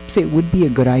perhaps it would be a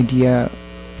good idea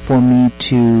for me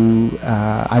to,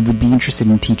 I would be interested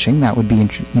in teaching. That would be,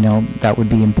 that would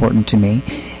be important to me.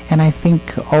 And I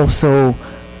think also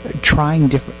trying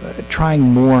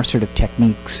more sort of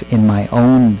techniques in my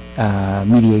own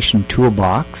mediation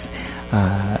toolbox,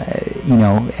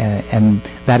 and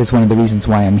that is one of the reasons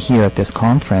why I'm here at this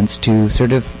conference, to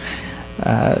sort of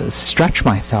stretch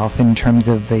myself in terms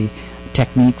of the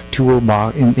techniques,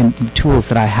 toolbox, in tools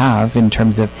that I have in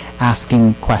terms of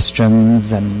asking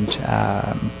questions and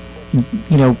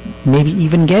maybe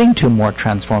even getting to a more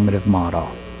transformative model,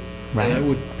 right? I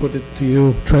would put it to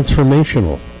you,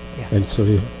 transformational. Yeah. And so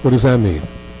what does that mean?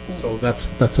 So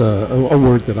that's a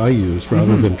word that I use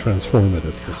rather than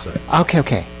transformative per se.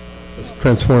 Okay.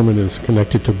 Transformative is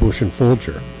connected to Bush and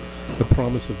Folger, the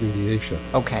promise of mediation.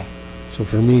 Okay. So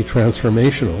for me,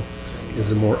 transformational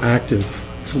is a more active,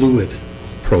 fluid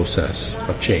process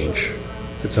of change.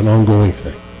 It's an ongoing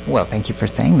thing. Well, thank you for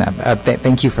saying that.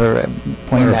 Thank you for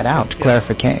pointing that out,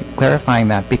 clarifying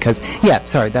that, because,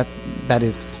 that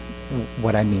is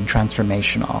what I mean,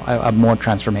 transformational, a more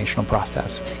transformational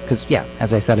process. Because,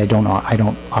 as I said, I don't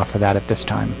offer that at this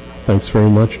time. Thanks very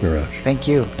much, Naresh. Thank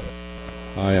you.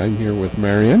 Hi, I'm here with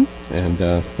Marion, and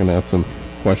I'm going to ask some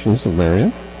questions of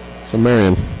Marion. So,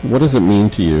 Marion, what does it mean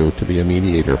to you to be a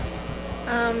mediator?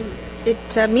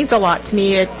 It means a lot to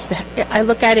me. I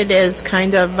look at it as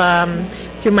kind of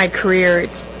through my career,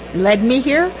 it's led me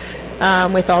here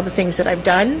with all the things that I've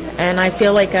done, and I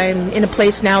feel like I'm in a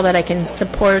place now that I can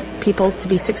support people to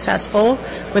be successful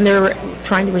when they're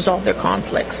trying to resolve their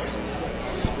conflicts.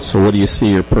 So what do you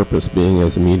see your purpose being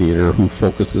as a mediator who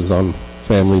focuses on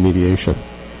family mediation?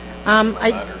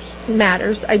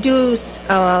 Matters. I do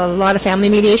a lot of family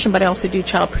mediation, but I also do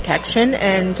child protection,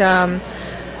 and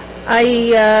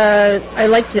I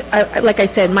like to, like I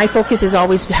said, my focus is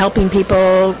always helping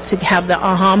people to have the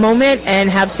aha moment and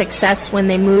have success when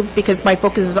they move, because my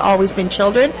focus has always been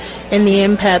children and the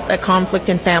impact that conflict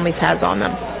in families has on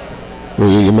them.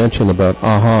 Well, you mentioned about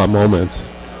aha moments.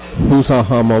 Whose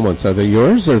aha moments? Are they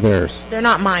yours or theirs? They're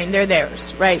not mine, they're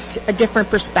theirs, right? A different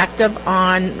perspective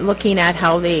on looking at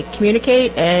how they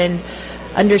communicate and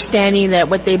understanding that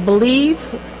what they believe,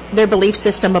 their belief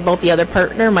system about the other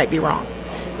partner might be wrong.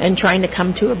 And trying to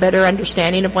come to a better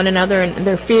understanding of one another and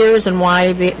their fears and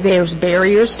why there's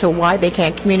barriers to why they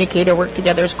can't communicate or work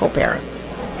together as co-parents.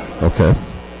 Okay.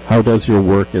 How does your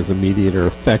work as a mediator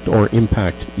affect or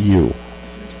impact you?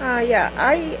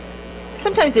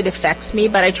 Sometimes it affects me,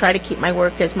 but I try to keep my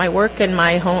work as my work and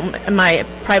my home and my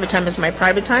private time as my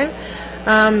private time.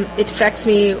 It affects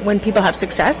me when people have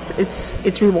success.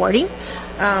 It's rewarding.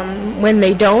 When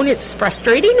they don't, it's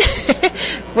frustrating.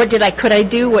 What could I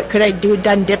do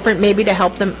done different maybe to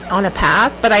help them on a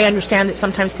path? But I understand that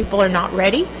sometimes people are not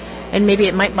ready, and maybe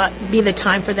it might not be the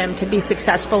time for them to be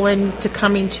successful and to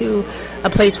coming to a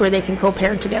place where they can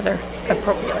co-parent together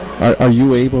appropriately. Are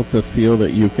you able to feel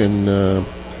that you can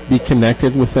be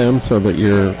connected with them so that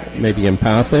you're maybe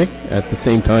empathic, at the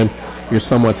same time you're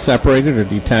somewhat separated or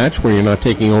detached where you're not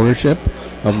taking ownership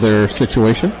of their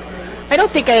situation? I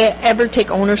don't think I ever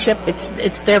take ownership.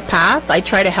 It's their path. I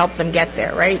try to help them get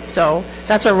there, right? So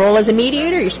that's our role as a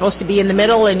mediator. You're supposed to be in the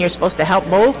middle and you're supposed to help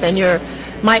both. And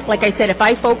like I said, if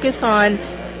I focus on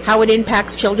how it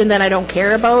impacts children that I don't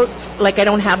care about, like I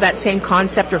don't have that same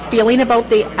concept or feeling about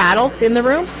the adults in the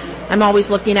room, I'm always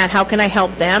looking at how can I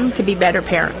help them to be better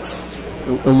parents.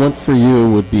 And what for you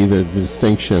would be the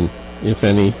distinction, if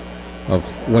any, of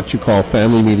what you call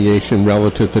family mediation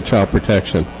relative to child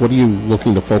protection? What are you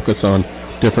looking to focus on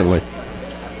differently?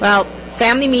 Well,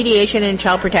 family mediation and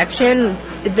child protection,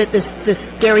 the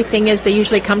scary thing is they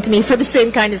usually come to me for the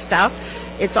same kind of stuff.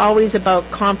 It's always about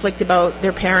conflict about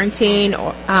their parenting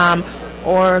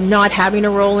or not having a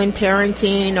role in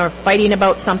parenting or fighting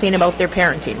about something about their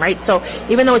parenting, right? So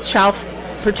even though it's child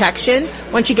protection,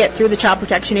 once you get through the child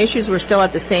protection issues, we're still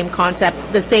at the same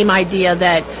concept, the same idea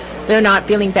that they're not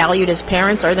feeling valued as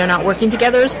parents or they're not working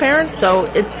together as parents. So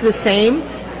it's the same,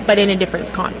 but in a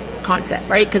different concept,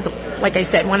 right? Because like I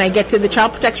said, when I get to the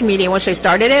child protection meeting, once I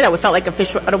started it, I felt like a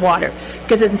fish out of water.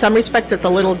 Because in some respects, it's a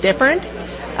little different.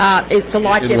 It's a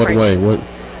lot different. In what way?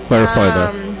 Clarify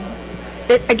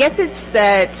that. I guess it's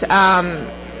that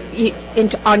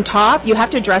on top, you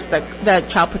have to address the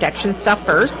child protection stuff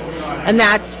first, and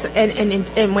that's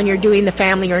and when you're doing the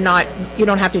family, you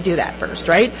don't have to do that first,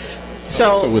 right?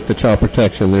 So with the child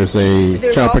protection, there's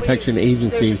child protection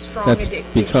agency that's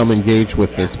become engaged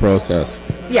with this process.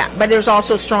 Yeah, but there's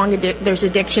also there's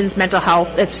addictions, mental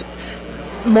health that's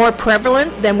more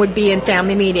prevalent than would be in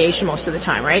family mediation most of the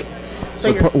time, right?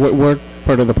 So what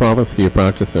part of the province do you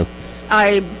practice in?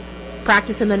 I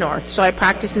practice in the north. So I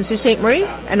practice in Sault Ste. Marie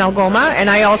and Algoma, and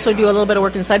I also do a little bit of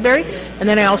work in Sudbury, and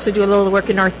then I also do a little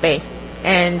work in North Bay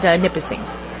and Nipissing.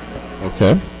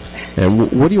 Okay.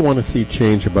 And what do you want to see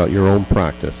change about your own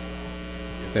practice,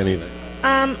 if anything?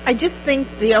 I just think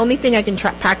the only thing I can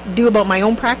do about my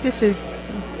own practice is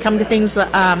come to things,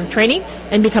 training,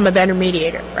 and become a better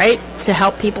mediator, right? To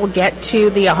help people get to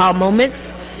the aha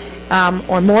moments,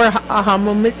 or more aha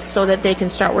moments so that they can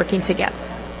start working together.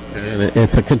 And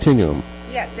it's a continuum.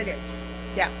 Yes, it is.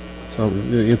 Yeah. So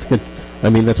it's good. I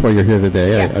mean, that's why you're here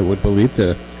today, Yeah. I would believe,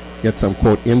 to get some,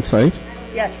 quote, insight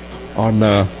Yes.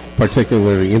 on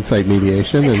particularly insight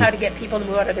mediation. And how to get people to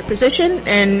move out of their position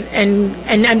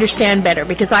and understand better.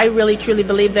 Because I really truly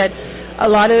believe that a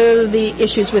lot of the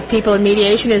issues with people in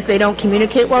mediation is they don't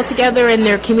communicate well together, and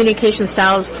their communication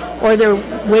styles or their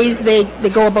ways they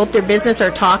go about their business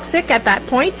are toxic at that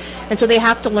point. And so they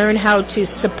have to learn how to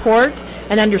support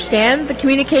and understand the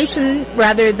communication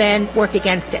rather than work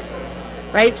against it.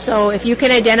 Right? So if you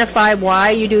can identify why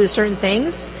you do certain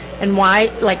things and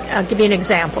why, like, I'll give you an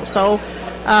example. So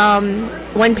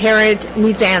one parent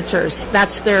needs answers.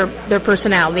 That's their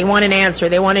personality. They want an answer.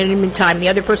 They want it in time. The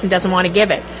other person doesn't want to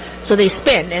give it. So they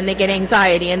spin and they get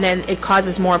anxiety, and then it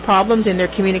causes more problems in their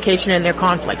communication and their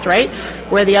conflict, right?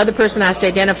 Where the other person has to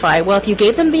identify, well, if you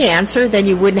gave them the answer, then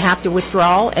you wouldn't have to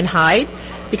withdraw and hide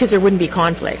because there wouldn't be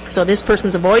conflict. So this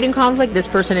person's avoiding conflict. This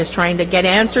person is trying to get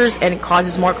answers, and it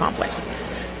causes more conflict.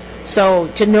 So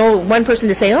to know one person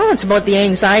to say, oh, it's about the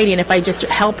anxiety, and if I just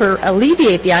help her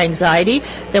alleviate the anxiety,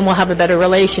 then we'll have a better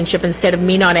relationship instead of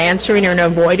me not answering her and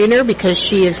avoiding her because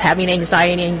she is having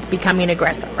anxiety and becoming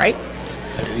aggressive, right?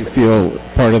 you feel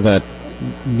part of that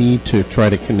need to try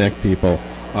to connect people,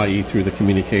 i.e. through the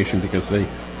communication, because they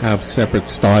have separate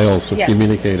styles of Yes.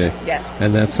 communicating. Yes.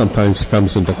 And that sometimes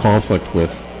comes into conflict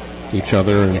with each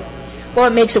other. And Well,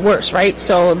 it makes it worse, right?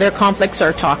 So their conflicts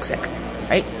are toxic,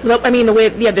 right? I mean,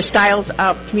 the other styles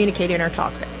of communicating are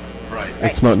toxic.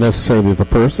 it's not necessarily the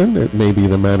person, it may be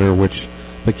the manner in which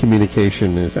the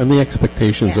communication is and the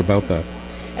expectations Yeah. about that.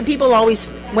 And people always,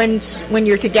 when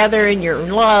you're together and you're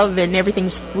in love and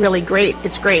everything's really great,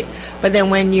 it's great. But then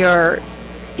when you're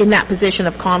in that position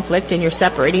of conflict and you're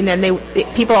separating, then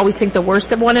people always think the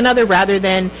worst of one another rather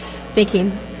than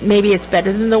thinking maybe it's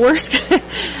better than the worst.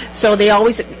 So they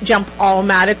always jump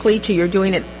automatically to you're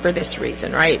doing it for this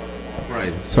reason, right?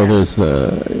 Right. So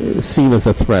there's seen as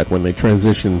a threat when they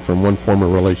transition from one form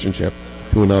of relationship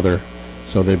to another.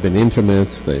 So they've been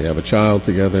intimates, they have a child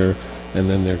together, and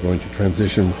then they're going to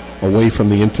transition away from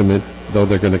the intimate, though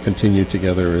they're going to continue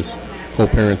together as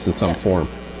co-parents in some form.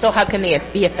 So how can they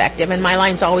be effective? And my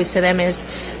line's always to them is,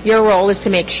 your role is to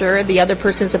make sure the other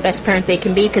person's the best parent they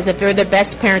can be, because if they're the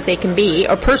best parent they can be,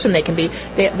 or person they can be,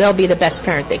 they'll be the best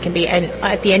parent they can be. And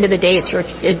at the end of the day,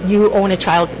 you own a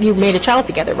child, you made a child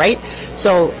together, right?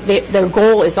 So their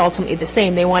goal is ultimately the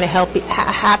same. They want a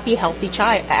happy, healthy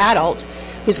adult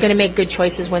who's going to make good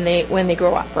choices when they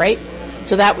grow up, right?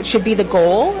 So that should be the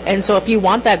goal. And so if you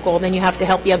want that goal, then you have to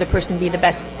help the other person be the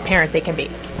best parent they can be.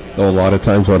 Though a lot of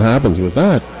times what happens with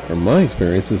that, from my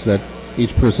experience, is that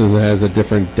each person has a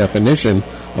different definition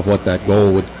of what that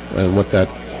goal would and what that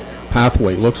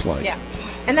pathway looks like. Yeah.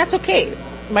 And that's okay,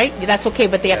 right? That's okay,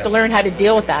 but they have to learn how to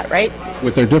deal with that, right?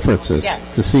 With their differences.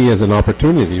 Yes. To see as an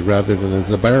opportunity rather than as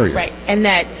a barrier. Right. And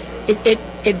that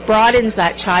it broadens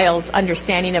that child's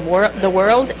understanding of the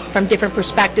world from different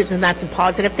perspectives, and that's a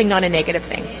positive thing, not a negative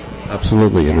thing.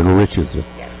 Absolutely, it enriches it.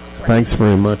 Yes. Thanks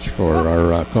very much for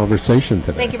our conversation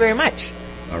today. Thank you very much.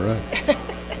 All right.